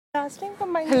Last time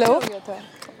combine hello हो गया था।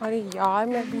 अरे यार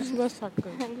मैं दूसरी बार स्टार्ट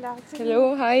करूँ.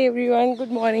 Hello hi everyone, good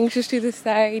morning. Srishti this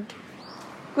side.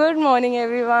 Good morning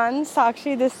everyone,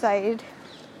 Sakshi this side.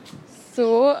 So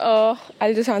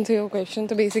I'll just answer your question.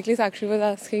 So basically Sakshi was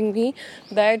asking me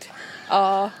that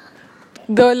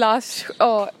the last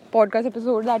podcast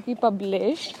episode that we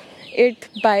published,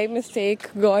 it by mistake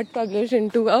got published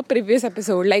into a previous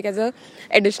episode, like as a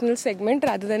additional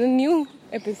segment rather than a new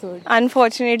episode.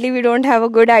 Unfortunately, we don't have a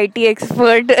good IT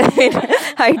expert in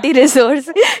IT resource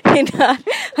in our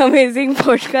amazing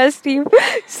podcast team.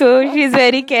 So she's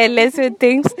very careless with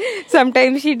things.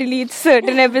 Sometimes she deletes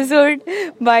certain episode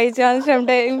by chance.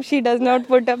 Sometimes she does not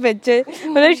put a picture.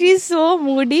 But she's so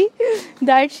moody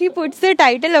that she puts the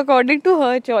title according to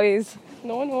her choice.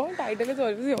 No, title is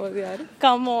always yours, yaar.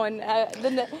 Come on.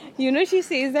 She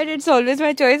says that it's always my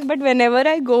choice, but whenever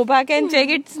I go back and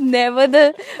check, it's never the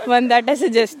one that I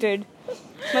suggested.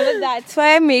 That's why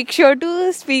I make sure to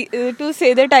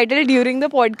say the title during the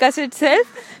podcast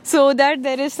itself, so that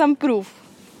there is some proof.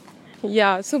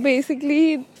 Yeah, so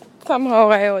basically, somehow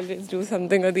I always do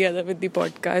something or the other with the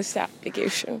podcast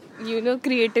application.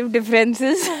 Creative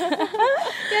differences.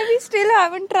 Yeah, we still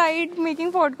haven't tried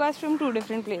making podcasts from two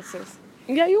different places.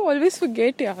 Yeah, you always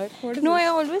forget, yaar. What is No, this? I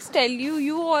always tell you,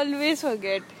 you always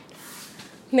forget.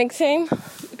 Next time,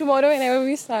 tomorrow, whenever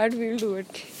we start, we'll do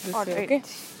it this way, okay?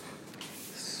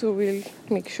 So we'll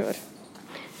make sure.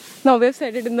 Now we've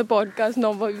said it in the podcast,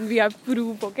 now we have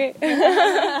proof, okay? Now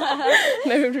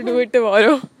we have to do it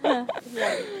tomorrow.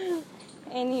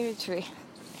 Any which way.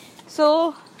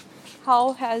 So,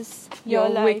 how has your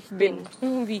life been?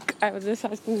 Week. I was just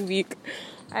asking week.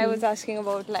 I was asking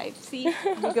about life. See,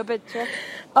 bigger picture.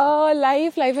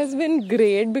 Life has been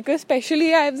great because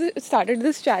especially I've started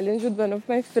this challenge with one of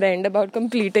my friend about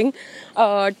completing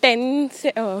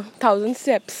 10,000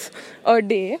 steps a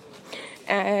day,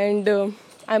 and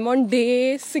I'm on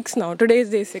day 6 now. Today is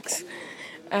day 6,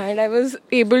 and I was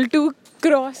able to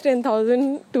cross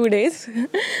 10,000 2 days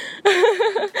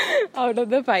out of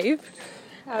the 5.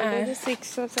 Out of the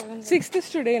 6 or 7. 6th is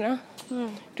today, na?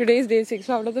 Today is day 6.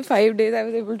 So out of the 5 days, I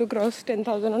was able to cross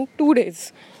 10,000 on 2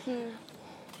 days.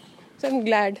 So I'm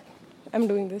glad I'm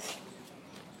doing this.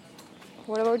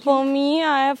 What about you? For me,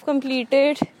 I have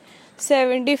completed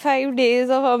 75 days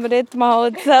of Amrit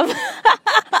Mahotsav.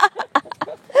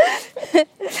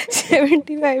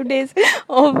 75 days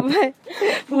of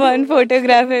one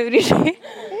photograph every day.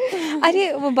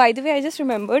 By the way, I just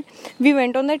remembered, we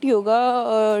went on that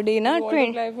yoga day, na? You want to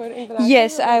apply for international?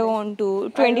 Yes, I want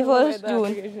to. 21st I don't know where the June.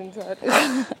 applications are.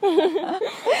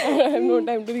 I have no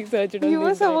time to research it on You the were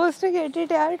internet. supposed to get it,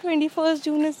 yaar. 21st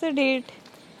June is the date.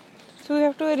 So we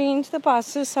have to arrange the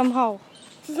passes somehow.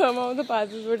 Somehow the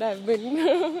passes would have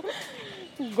been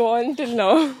gone till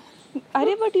now.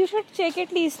 But you should check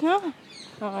at least, na?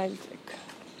 I'll check.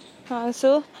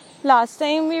 So, last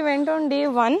time we went on day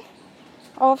 1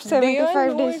 of 75 day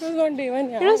 1? No, days. it was on day 1,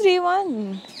 yeah. It was day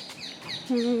 1.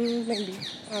 Maybe.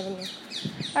 I don't know.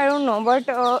 I don't know, but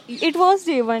it was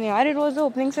day 1, yaar. It was the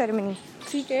opening ceremony.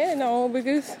 Okay, now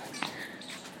because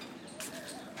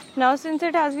Now, since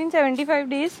it has been 75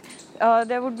 days,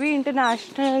 there would be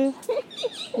International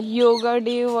Yoga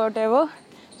Day, whatever.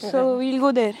 So, we'll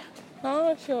go there.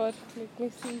 Sure. Let me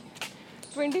see.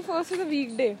 21st is a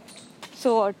weekday.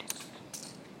 So, what?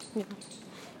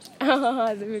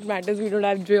 As if it matters, we don't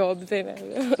have jobs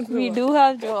and We do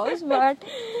have jobs, but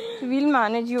we'll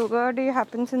manage. Yoga Day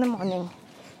happens in the morning.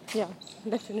 yeah,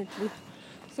 definitely.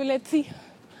 So let's see.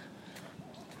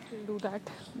 We'll do that.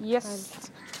 Yes.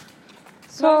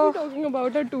 So why are we So, talking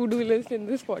about a to-do list in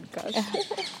this podcast?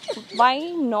 why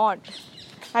not?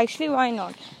 Actually, why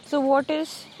not? So, what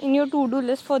is in your to-do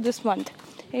list for this month?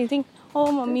 Anything?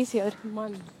 Oh, mommy's here.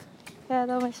 Month.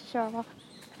 Hello, Miss Shava.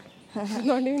 She's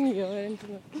not even here and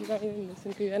she can't even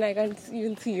listen to you and I can't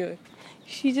even see her.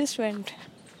 She just went.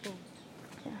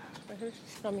 I thought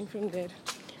she's coming from there.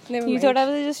 Never You mind. thought I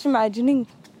was just imagining.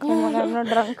 Come on, I'm not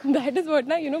drunk. That is what,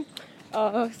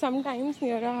 sometimes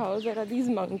near our house there are these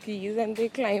monkeys and they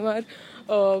climb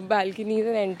our balconies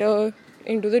and enter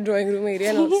into the drawing room area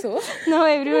and also. Now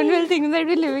everyone will think that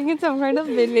we're living in some kind of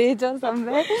village or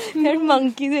somewhere that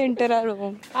monkeys enter our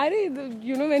home.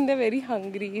 When they're very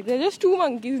hungry, there are just 2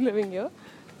 monkeys living here.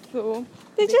 So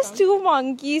They're just 2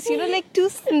 monkeys, like 2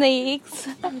 snakes.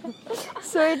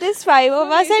 So it is 5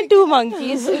 of us and 2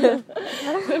 monkeys.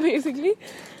 So basically,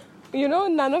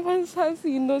 none of us have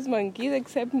seen those monkeys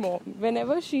except mom.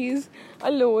 Whenever she's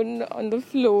alone on the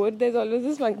floor, there's always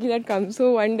this monkey that comes.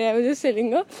 So one day I was just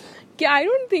telling her, I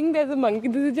don't think there's a monkey,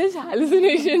 this is just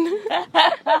hallucination.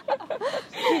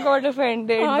 She got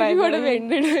offended. She got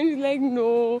offended and she's like,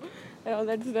 no, and all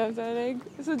that stuff. So like,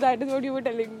 so that is what you were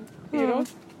telling, you know,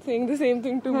 saying the same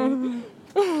thing to me.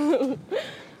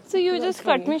 So you That's just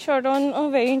cut funny. me short on a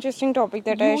very interesting topic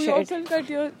that I You shared.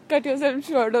 yourself cut yourself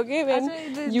short, okay?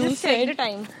 When you Just check the said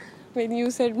time. when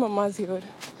you said Mama's here.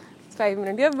 It's 5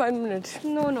 minutes. You have 1 minute.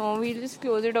 No, we'll just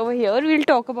close it over here. We'll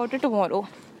talk about it tomorrow.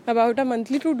 About our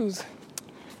monthly to-dos.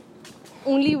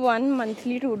 Only one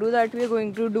monthly to-do that we're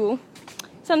going to do.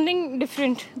 Something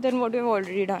different than what we've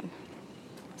already done.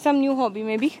 Some new hobby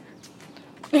maybe.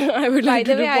 I would By like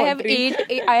the to way, do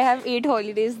pottery. I have 8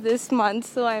 holidays this month,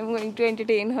 so I'm going to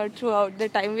entertain her throughout the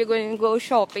time. We're going to go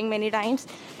shopping many times.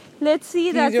 Let's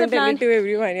see. Please That's the don't tell plan. it to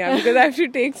everyone, yeah, because I have to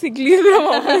take sick leave from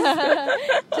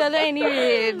office. Chalo,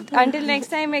 anyway, until next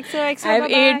time, XOXO. I have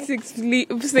bye-bye.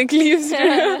 8 sick leaves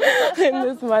in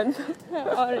this month.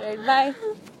 Alright, bye.